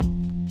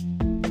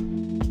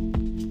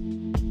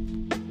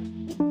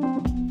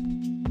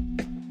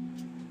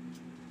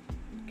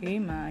Okay,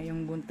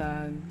 maayong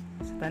buntag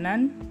sa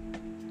tanan.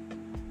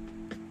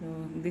 So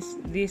this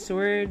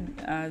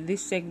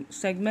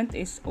segment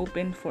is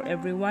open for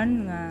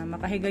everyone nga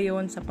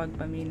makahigayon sa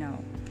pagpaminaw.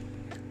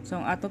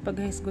 So ang ato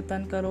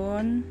paghisgutan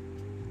karon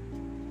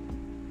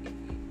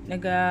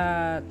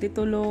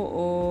nagatitulo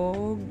o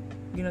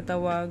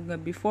ginatawag nga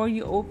before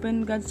you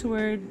open God's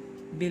word,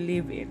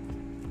 believe it.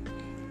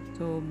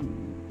 So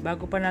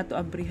bago pa nato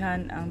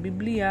abrihan ang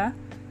Biblia,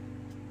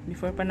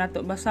 before pa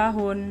nato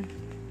basahon,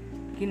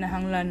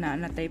 kinahanglan na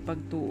natay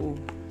pagtuo.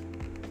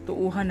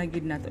 Tuuhan na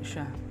gid nato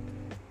siya.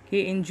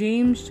 Okay, in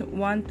James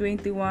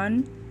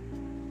 1:21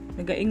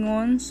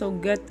 nagaingon, so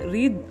get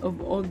rid of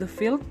all the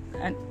filth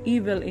and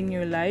evil in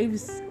your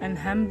lives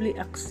and humbly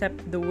accept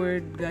the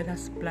word God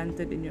has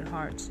planted in your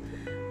hearts,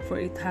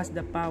 for it has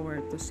the power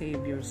to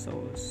save your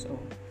souls. So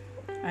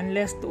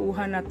unless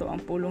tuuhan nato ang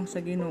pulong sa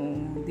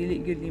Ginoo,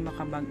 dili gyud ni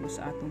makabag-o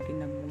sa atong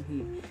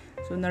kinabuhi.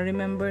 So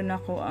na-remember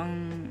nako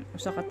ang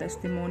usa ka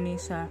testimony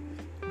sa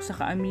usa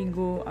ka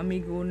amigo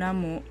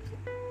namo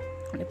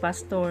ni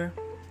pastor.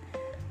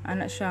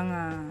 Ana siya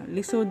nga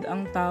lisod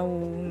ang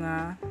tawo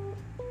nga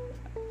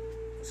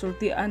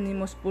sultian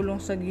nimo sa pulong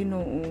sa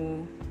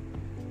Ginoo,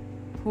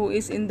 who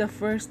is in the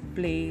first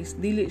place,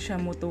 dili siya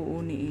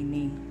motuo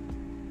niini.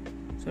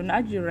 So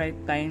naa yung right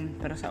time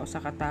para sa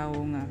usa ka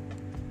tawo nga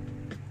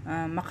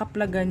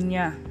makaplagan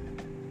niya,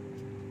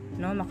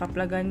 no,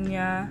 makaplagan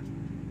niya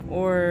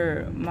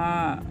or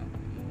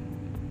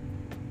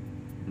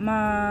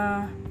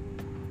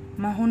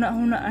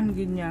mahuna-hunaan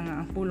gid niya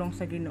nga ang pulong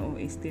sa Ginoo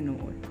is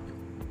tinuod.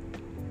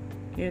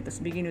 Okay, let us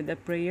begin with a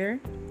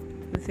prayer.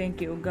 We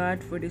thank you, O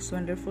God, for this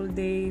wonderful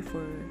day,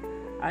 for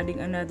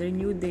adding another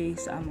new day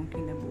sa among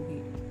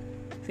kinabuhi.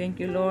 Thank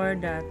you,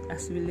 Lord, that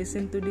as we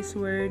listen to this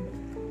word,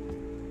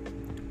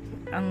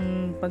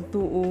 ang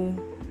pagtuo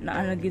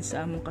naalagid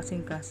sa among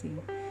kasing-kasing.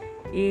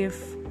 If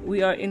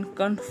we are in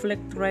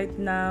conflict right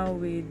now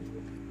with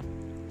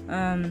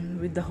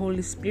the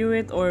Holy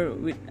Spirit or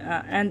with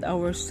and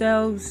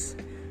ourselves,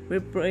 we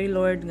pray,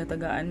 Lord, nga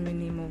tagaan mi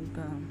nimo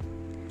ka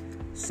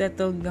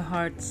settled nga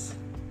hearts,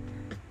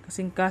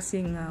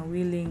 kasing-kasing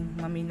willing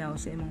maminaw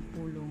sa imong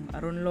pulong.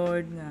 Aron,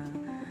 Lord, nga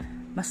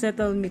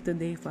masettle me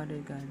today, Father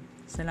God.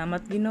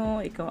 Salamat,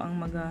 Ginoo, ikaw ang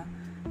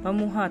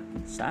pamuhat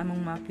sa among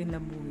mga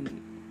kinabuhi.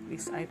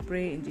 This I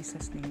pray in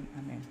Jesus' name.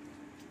 Amen.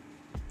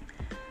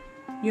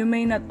 You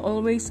may not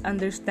always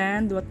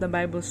understand what the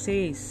Bible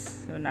says.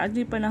 So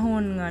naadji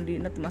panahon nga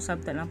di nato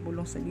masabtan ang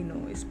pulong sa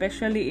Ginoo,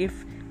 especially if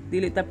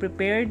dili ta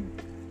prepared.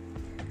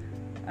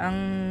 Ang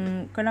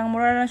kanang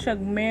mura lang siya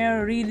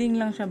mere reading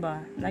lang siya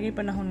ba. Lagi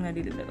panahon nga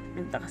dili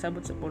ta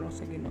kasabot sa pulong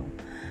sa Ginoo.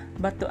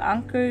 But to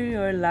anchor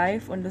your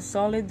life on the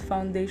solid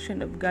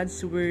foundation of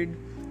God's word,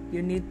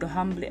 you need to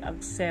humbly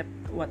accept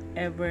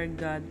whatever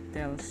God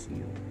tells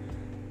you.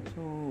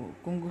 So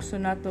kung gusto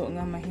nato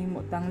nga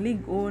mahimo tang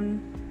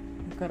lig-on,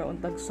 karon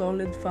tag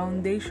solid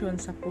foundation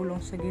sa pulong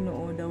sa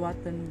Ginoo,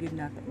 dawatan gid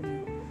nato ni.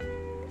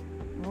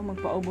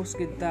 Magpaubos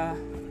gid ta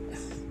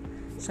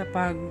sa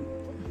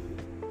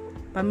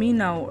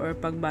paminaw or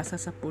pagbasa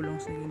sa pulong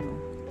sa Ginoo.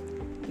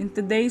 In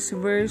today's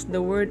verse,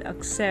 the word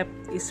accept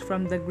is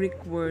from the Greek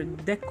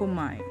word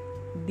dekomai.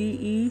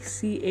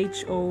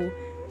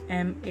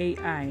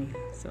 D-E-C-H-O-M-A-I.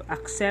 So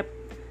accept,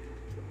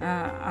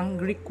 ang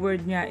Greek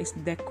word niya is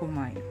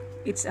dekomai.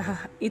 It's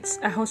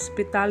a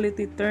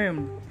hospitality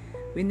term.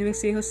 When we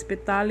say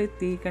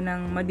hospitality,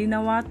 kanang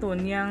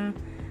madinawaton yang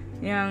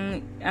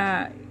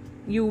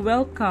you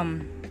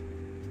welcome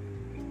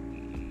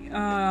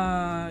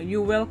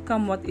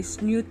what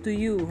is new to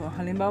you.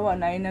 Halimbawa,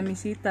 naay na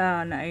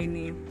misita, naay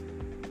ni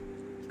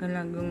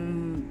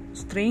kanagang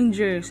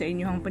stranger sa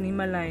inyong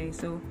panimalay.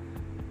 So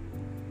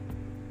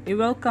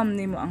i-welcome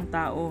nimo ang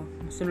tao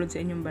sulod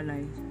sa inyong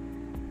balay.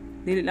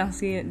 Dili lang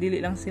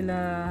sila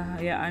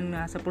hayaan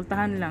nga sa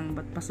pultahan lang,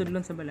 but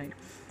pasudlon sa balay.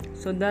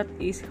 So that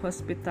is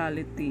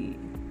hospitality.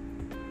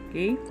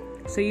 Okay?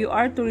 So you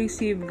are to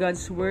receive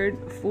God's word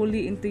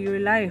fully into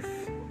your life.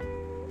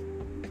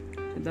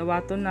 So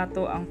dawaton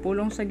nato ang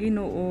pulong sa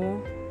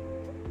Ginoo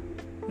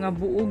nga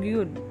buog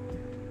yun.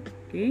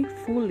 Okay?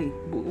 Fully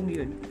buog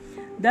yun.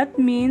 That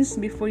means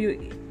before you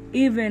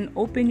even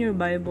open your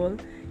Bible,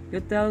 you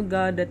tell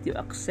God that you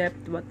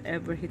accept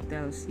whatever He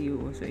tells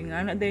you. So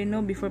ingana day no,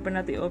 before pa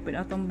natin open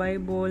atong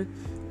Bible,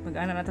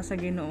 mag-ana nata sa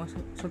Ginoo,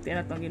 sultian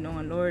nato ang Ginoo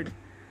nga Lord,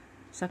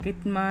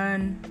 sakit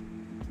man,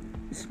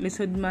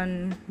 lisod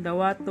man,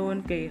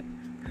 dawaton kay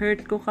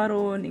hurt ko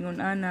karon,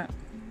 ingon ana.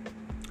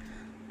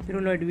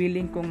 Pero Lord,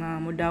 willing ko nga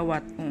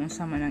mudawat kung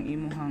unsa man ang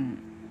imuhang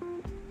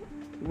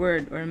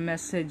word or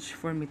message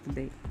for me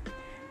today.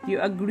 You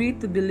agree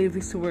to believe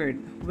His word,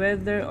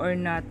 whether or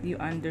not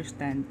you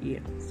understand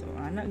it. So,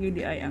 ana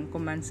gidi ay ang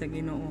command sa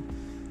Ginoo.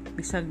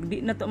 Bisag di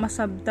na to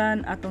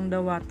masabtan atong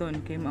dawaton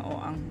kay mao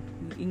ang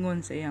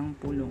ingon sa iyang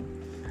pulong.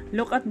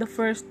 Look at the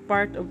first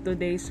part of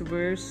today's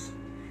verse.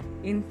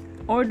 In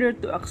order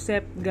to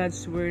accept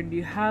God's word,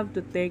 you have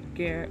to take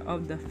care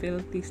of the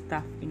filthy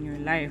stuff in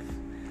your life.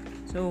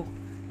 So,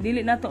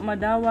 dili na to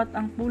madawat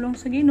ang pulong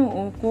sa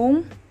Ginoo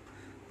kung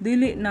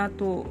dili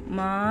nato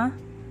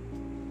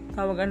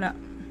tawag ana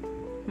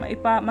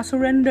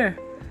masurrender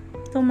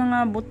itong mga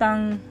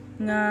butang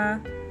nga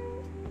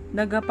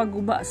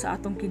nagapaguba sa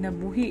atong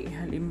kinabuhi.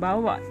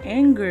 Halimbawa,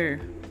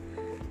 anger,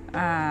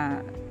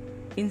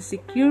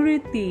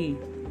 insecurity,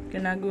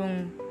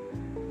 kanagong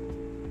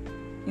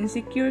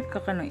insecure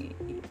ka kanang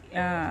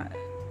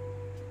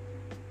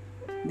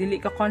dili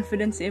ka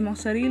confident sa imong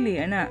sarili,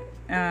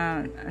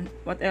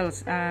 what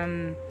else,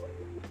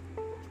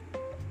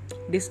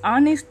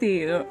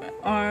 dishonesty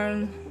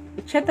or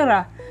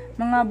etc.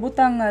 Mga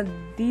butang nga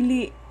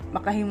dili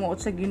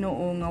makahimuot sa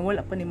Ginoo nga wala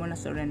pa nimo na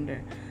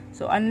surrender.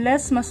 So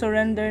unless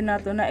ma-surrender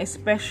nato na,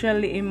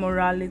 especially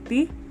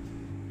immorality,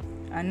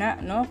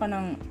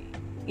 kanang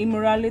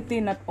immorality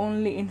not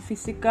only in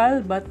physical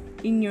but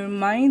in your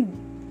mind,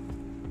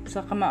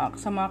 sa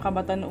mga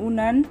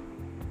kabatanunan,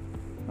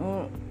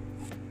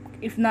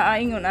 if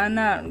naaingon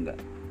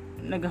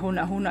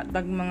nagahuna-huna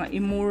tag mga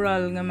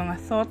immoral nga mga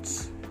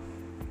thoughts,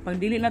 pag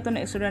dili nato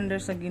na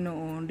i-surrender sa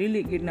Ginoo,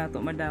 dili gid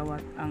nato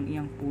madawat ang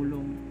iyang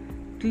pulong.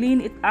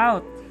 Clean it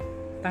out,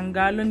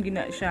 tanggalon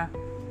gina siya,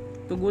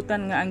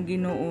 tugutan nga ang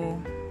Ginoo,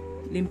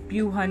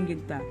 limpyuhan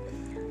gid ta.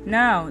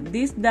 Now,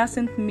 this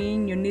doesn't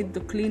mean you need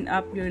to clean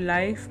up your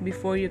life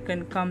before you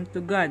can come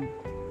to God.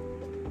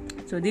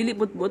 So dili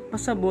but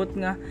pasabot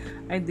nga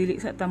ay dili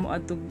sa ta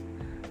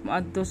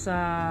moadto sa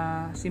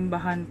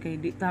simbahan kay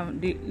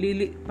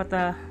dili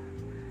pata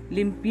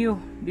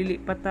limpyo, dili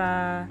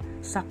pata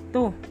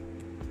sakto.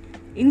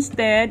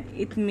 Instead,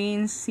 it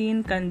means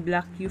sin can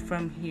block you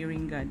from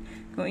hearing God.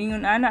 Kung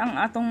ingon ana ang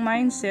atong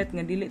mindset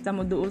nga dili ta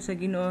moduol sa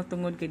Ginoo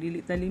tungod kay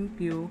dili ta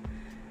limpyo,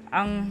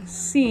 ang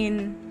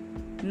sin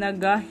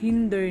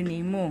nagahinder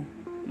nimo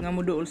nga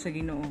moduol sa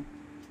Ginoo.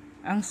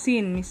 Ang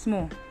sin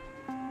mismo.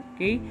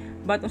 Okay?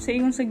 But sa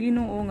ingon sa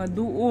Ginoo nga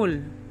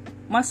duol,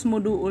 mas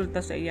moduol ta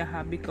sa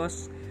iyaha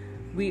because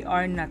we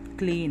are not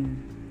clean.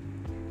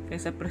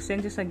 Kaya sa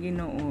presensya sa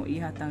Ginoo,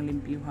 ihatang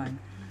limpyuhan.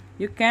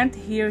 You can't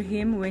hear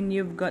Him when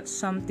you've got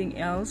something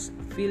else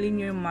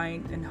filling your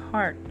mind and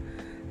heart.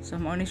 So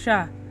mao ni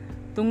siya.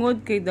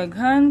 Tungod kay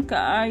daghan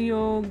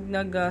kaayog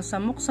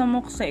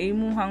nagasamok-samok sa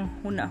imuhang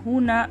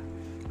huna-huna,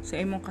 sa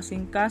imong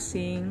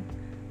kasing-kasing,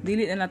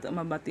 dili na nato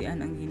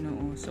mabatian ang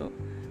Ginoo. So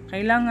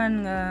kailangan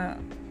nga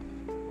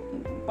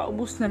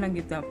paubos na lang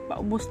kita,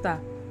 paubos ta.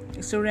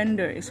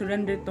 I-surrender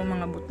tong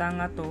mga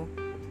butanga to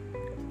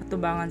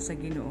atubangan sa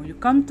Ginoo. You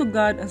come to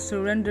God and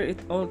surrender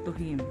it all to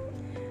Him.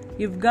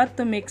 You've got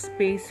to make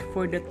space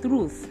for the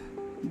truth.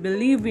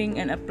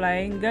 Believing and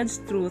applying God's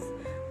truth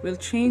will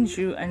change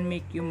you and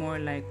make you more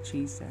like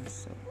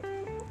Jesus. So,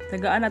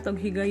 tagaan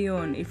natong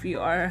higayon. If you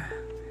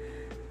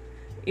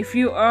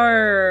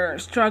are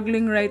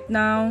struggling right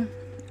now,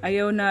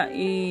 ayaw na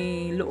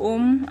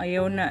iluom,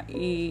 ayaw na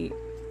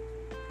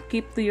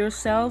keep to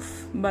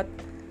yourself, but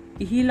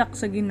ihilak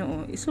sa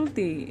Ginoo,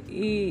 isulti,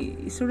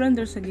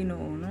 i-surrender sa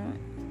Ginoo, no?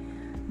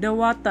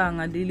 Dawata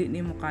nga dili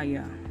nimo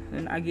kaya.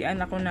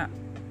 Agian ako na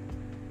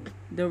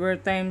there were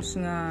times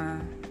nga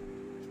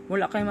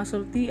wala kay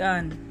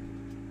masultian.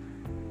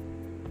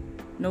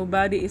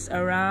 Nobody is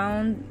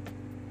around,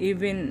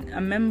 even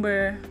a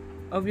member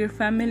of your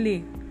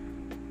family.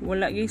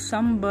 Wala kay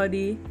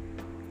somebody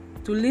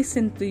to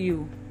listen to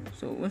you.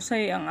 So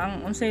unsay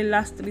unsay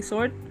last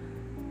resort?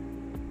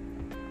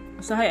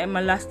 Usahay ay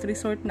last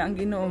resort na ang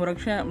Ginoo,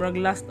 murag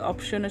last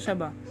option na siya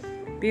ba.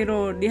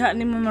 Pero diha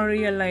nimo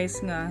ma-realize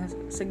nga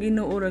sa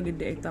Ginoo ra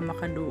gid ay ta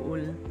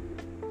makaduol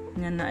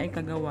nga naay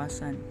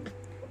kagawasan.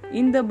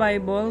 In the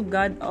Bible,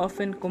 God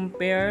often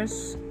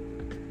compares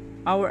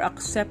our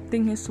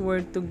accepting His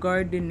word to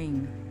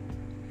gardening.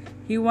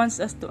 He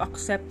wants us to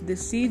accept the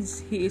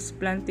seeds He is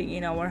planting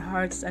in our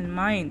hearts and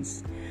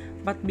minds.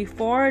 But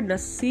before the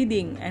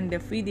seeding and the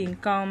feeding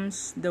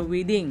comes the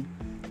weeding.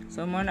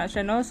 So muna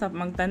siya no, sa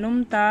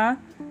magtanom ta,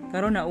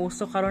 karon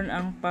nauso karon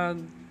ang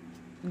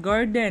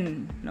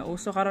pag-garden,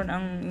 nauso karon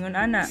ang ingon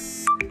ana.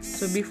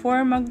 So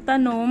before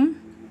magtanom,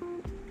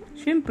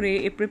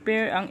 syempre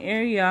i-prepare ang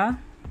area,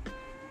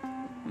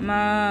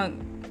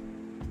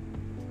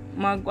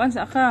 magkuan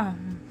sa ka,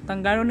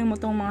 tanggalon nimo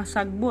tong mga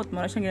sagbot,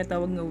 mura siya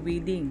ginatawag nga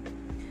weeding.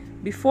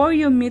 Before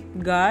you meet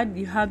God,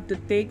 you have to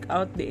take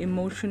out the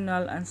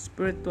emotional and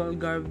spiritual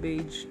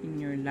garbage in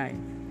your life.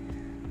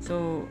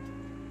 So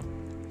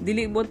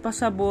dili bot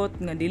pasabot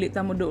nga dili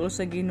ta moduol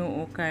sa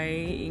Ginoo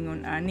kay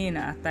ingon ani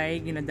na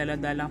atay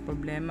ginadala-dalang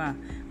problema,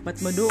 but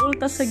moduol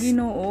ta sa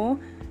Ginoo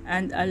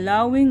and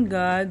allowing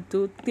God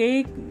to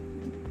take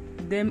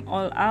them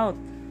all out.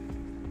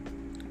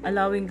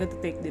 Allowing God to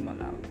take them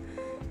all out.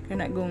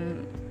 Kaya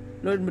kung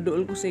Lord,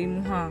 maduol ko sa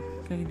imo ha,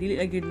 kay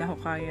dili agad na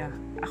ako kaya,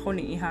 ako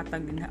ni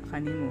ihatag din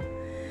kanimo.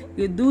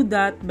 You do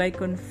that by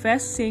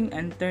confessing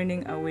and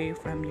turning away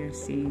from your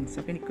sins.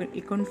 So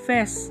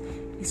i-confess,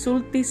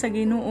 isulti sa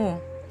Ginoo,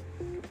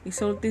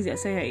 isulti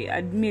sa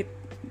i-admit,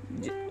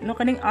 no,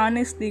 kaning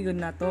honesty gud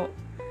nato.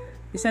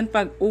 Bisan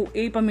pag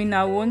OA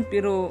paminawon,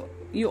 pero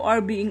you are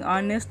being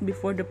honest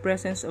before the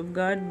presence of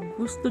God,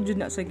 gusto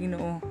jud na sa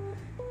Ginoo.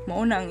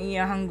 Mauna ang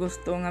iyahang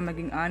gusto nga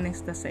maging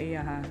honest ta sa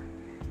iya ha.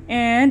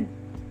 And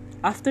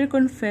after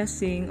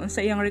confessing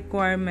unsa iyang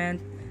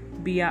requirement,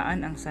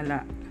 biyaan ang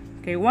sala.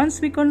 Kay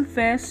once we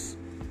confess,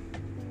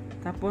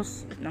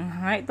 tapos nang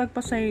hangay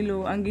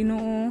tagpasaylo, ang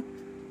Ginoo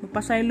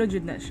magpasaylo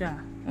jud na siya.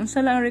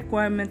 Unsa lang ang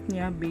requirement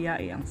niya,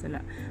 biyai ang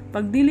sala.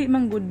 Pag dili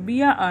man gud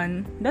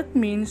biyaan, that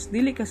means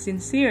dili ka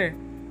sincere.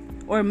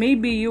 Or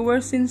maybe you were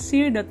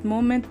sincere that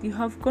moment you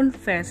have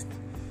confessed,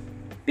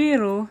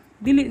 pero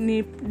dili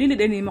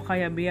din mo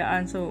kaya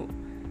biyaan, so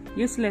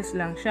useless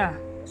lang siya.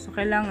 So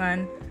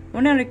kailangan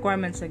unang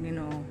requirement sa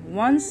Ginoo.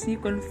 Once you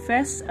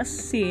confess a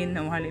sin,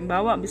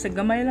 halimbawa bisag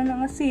gamay lang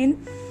nga sin,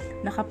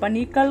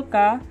 nakapanikal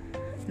ka,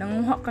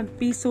 nanguha kag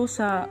piso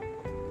sa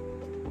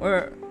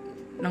or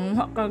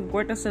nanguha kag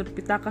kwarta sa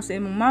pitaka sa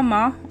imong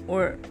mama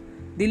or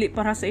dili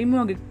para sa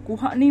imo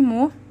gikuha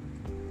nimo.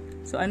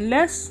 So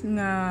unless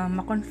nga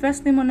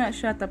ma-confess nimo na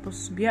siya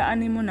tapos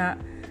biyaan nimo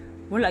na,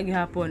 wala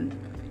gihapon,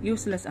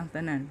 useless ang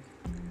tanan.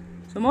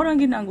 So mao ra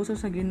ang gusto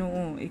sa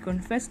Ginoo,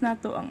 i-confess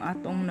nato ang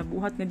atong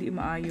nabuhat nga di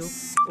maayo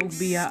ug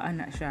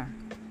biyaan na siya.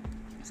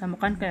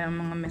 Samakan kay ang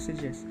mga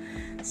messages.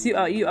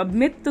 So you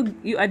admit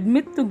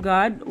to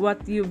God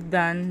what you've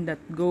done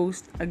that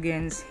goes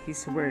against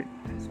His word.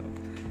 So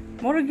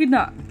mao ra gid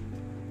na,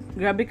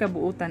 grabe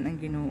kabuutan ang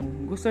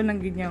Ginoo. Gusto lang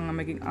gid niya nga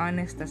maging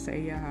honest sa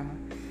iya.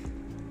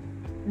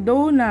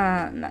 Though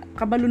na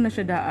kabalo na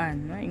siya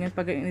daan, ingat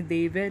pag ni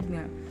David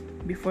nga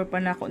before pa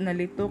nako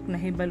nalitok,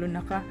 nahibalo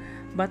na ka.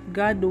 But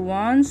God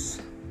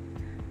wants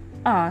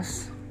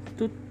us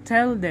to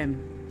tell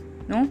them,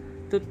 no?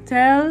 To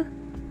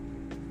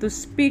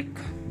speak,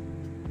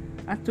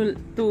 at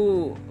to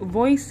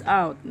voice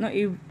out, no?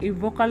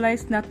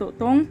 I-vocalize nato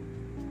tong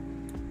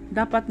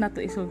dapat nato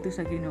isulti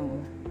sa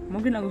Ginoo.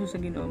 Mo gina gusto sa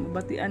Ginoo,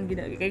 mabatian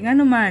gid kay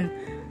ngano man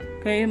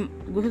kay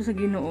gusto sa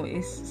Ginoo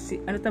is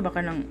ano ta ba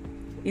kanang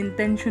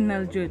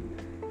intentional jud.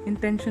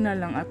 Intentional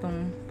lang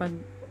atong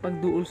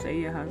pagduol sa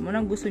iya. Mo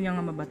nang gusto niya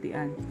nga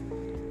mabatian.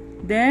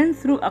 Then,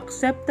 through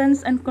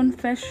acceptance and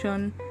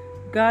confession,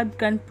 God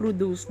can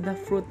produce the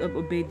fruit of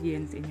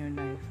obedience in your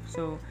life.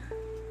 So,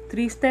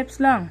 3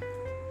 steps lang.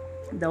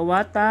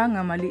 Dawata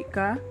nga mali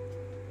ka,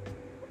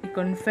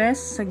 i-confess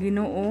sa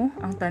Ginoo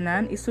ang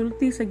tanan,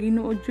 isulti sa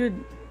Ginoo jud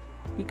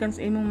ikan sa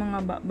imong mga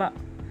baba.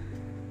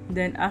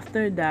 Then,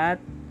 after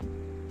that,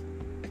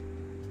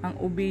 ang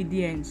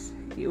obedience.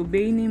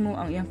 I-obey nimo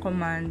ang iyang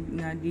command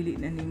nga dili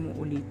na nimo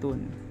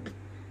uliton.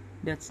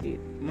 That's it.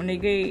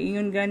 Munigay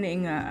ingon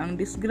gani nga ang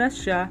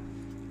disgrasya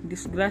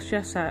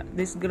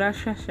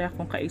siya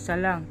kung kaisa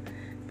lang.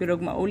 Pero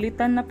kung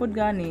maulitan na pod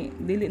gani,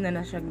 dili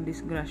na siya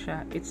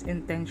disgrasya. It's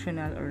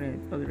intentional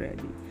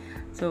already.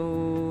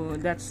 So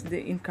that's the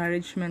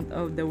encouragement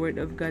of the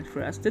word of God for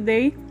us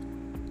today.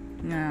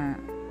 Nga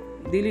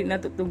dili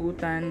na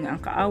tutugutan nga ang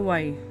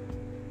kaaway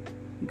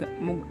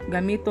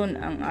gamiton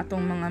ang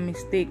atong mga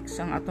mistakes,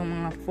 ang atong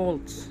mga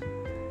faults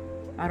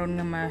aron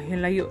nga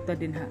mahilayo ta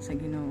din sa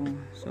Ginoo.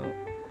 So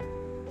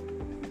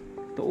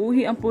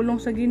tuuhi ang pulong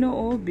sa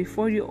Ginoo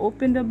before you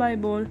open the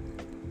Bible,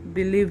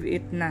 believe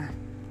it na,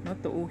 no?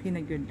 Tuuhi na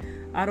gyud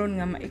aron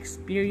nga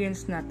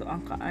ma-experience nato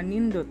ang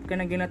kaanindot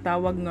kanang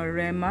ginatawag nga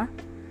rema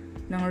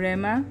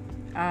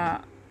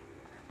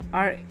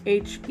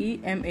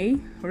R-H-E-M-A,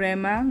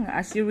 rema, nga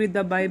as you read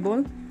the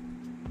Bible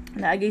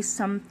naagay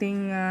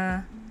something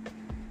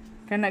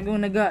kanang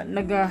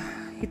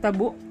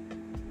nagahitabo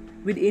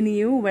within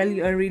you while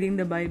you are reading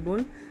the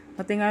Bible.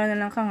 Matingalan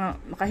na lang ka nga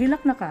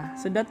makahilak na ka.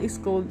 So that is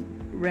called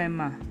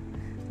rema.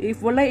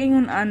 If walay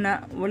ingon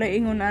ana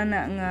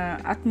nga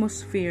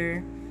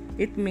atmosphere,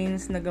 it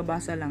means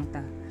nagabasa lang ta.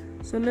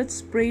 So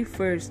let's pray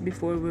first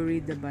before we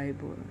read the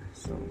Bible.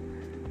 So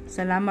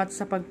salamat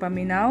sa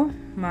pagpaminaw.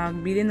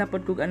 Magbilin na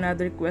pod kog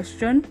another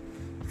question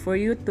for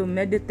you to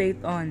meditate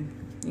on.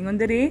 Ingon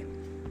diri,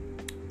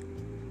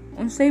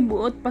 unsay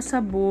buot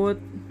pasabot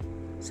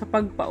sa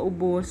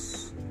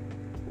pagpaubos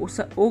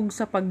ug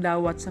sa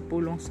pagdawat sa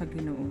pulong sa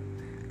Ginoo?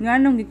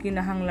 Nganong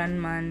gikinahanglan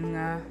man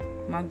nga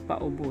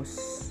magpaubos?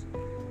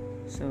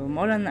 So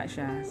mao lang na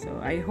siya. So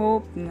I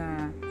hope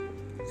nga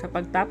sa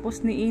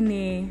pagtapos ni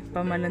ini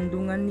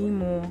pamalandungan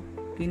nimo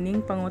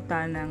kining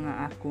pangutana nga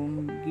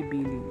akong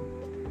gibilin.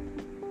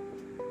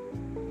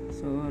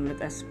 So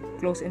let us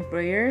close in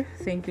prayer.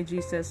 Thank you,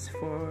 Jesus,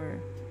 for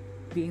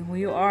being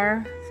who you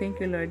are. Thank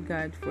you, Lord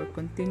God, for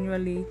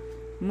continually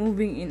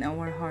moving in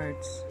our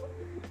hearts.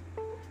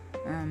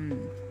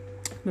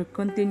 We're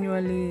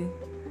continually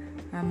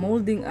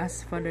molding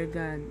us, Father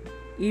God,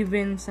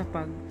 even sa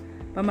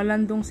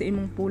pamalandong sa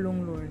imong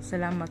pulong, Lord.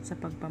 Salamat sa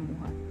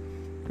pagpamuhat.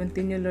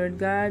 Continue, Lord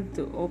God,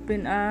 to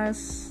open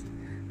us,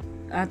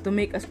 to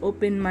make us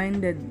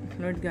open-minded,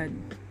 Lord God,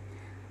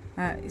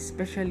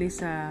 especially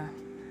sa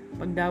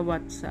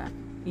pagdawat sa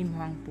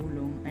imong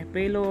pulong. I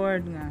pray,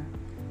 Lord, nga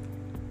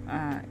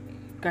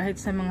kahit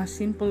sa mga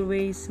simple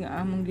ways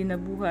nga among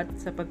ginabuhat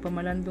sa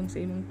pagpamalandong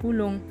sa imong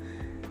pulong,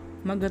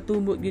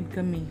 magatubo gid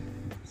kami.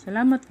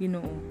 Salamat,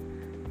 Ginoo.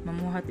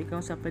 Mamuhat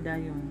ikaw sa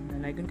padayon.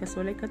 Dalaygon ka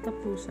sa walay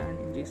katapusan.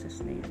 In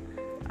Jesus' name.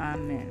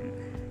 Amen.